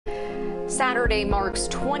Saturday marks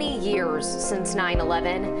 20 years since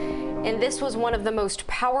 9/11, and this was one of the most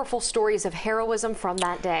powerful stories of heroism from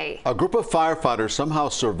that day. A group of firefighters somehow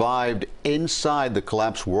survived inside the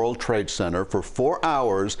collapsed World Trade Center for 4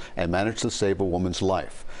 hours and managed to save a woman's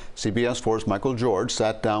life. CBS 4's Michael George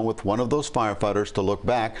sat down with one of those firefighters to look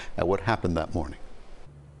back at what happened that morning.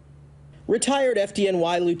 Retired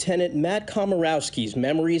FDNY Lieutenant Matt Komorowski's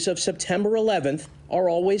memories of September 11th are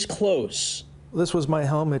always close. This was my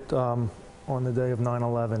helmet on the day of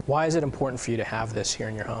 9/11. Why is it important for you to have this here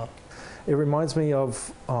in your home? It reminds me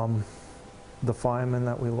of the firemen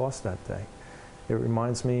that we lost that day. It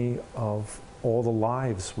reminds me of all the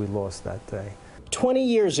lives we lost that day. 20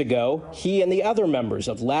 years ago, he and the other members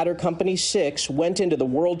of Ladder Company 6 went into the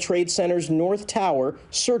World Trade Center's North Tower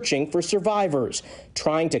searching for survivors,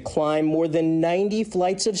 trying to climb more than 90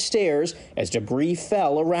 flights of stairs as debris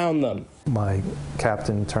fell around them. My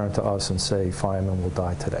captain turned to us and said, "Firemen will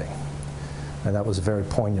die today." And that was a very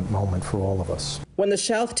poignant moment for all of us. When the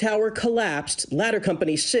South Tower collapsed, Ladder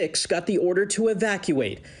Company 6 got the order to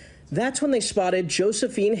evacuate. That's when they spotted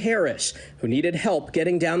Josephine Harris, who needed help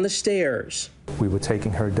getting down the stairs. We were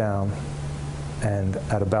taking her down, and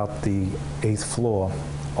at about the 8th floor,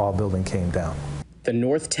 our building came down. The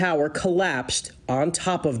North Tower collapsed on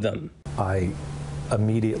top of them. I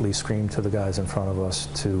immediately screamed to the guys in front of us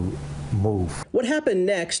to move. What happened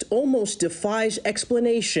next almost defies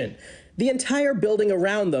explanation. The entire building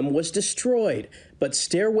around them was destroyed, but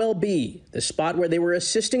Stairwell B, the spot where they were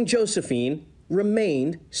assisting Josephine,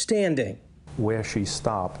 remained standing. Where she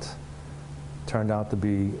stopped turned out to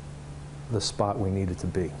be the spot we needed to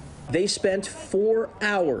be. They spent 4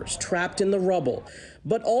 hours trapped in the rubble,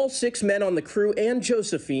 but all 6 men on the crew and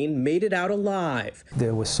Josephine made it out alive.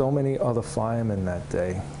 There were so many other firemen that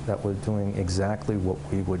day that were doing exactly what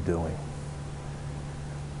we were doing.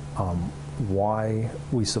 Why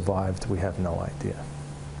we survived, we have no idea.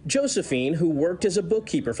 Josephine, who worked as a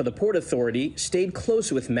bookkeeper for the Port Authority, stayed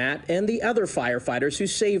close with Matt and the other firefighters who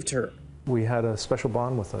saved her. We had a special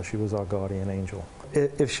bond with her. She was our guardian angel.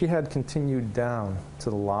 If she had continued down to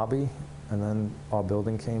the lobby and then our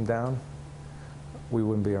building came down, we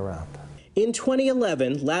wouldn't be around. In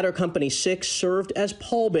 2011, Ladder Company 6 served as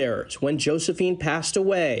pallbearers when Josephine passed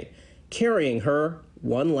away, carrying her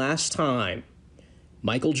one last time.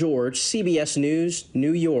 Michael George, CBS News,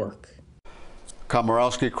 New York.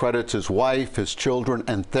 Komorowski credits his wife, his children,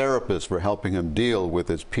 and therapists for helping him deal with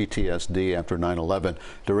his PTSD after 9/11.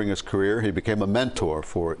 During his career, he became a mentor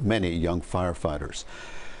for many young firefighters.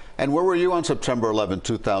 And where were you on September 11,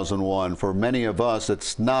 2001? For many of us,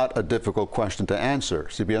 it's not a difficult question to answer.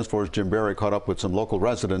 CBS 4's Jim Berry caught up with some local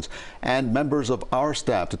residents and members of our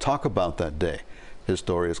staff to talk about that day. His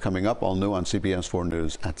story is coming up, all new on CBS 4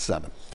 News at 7.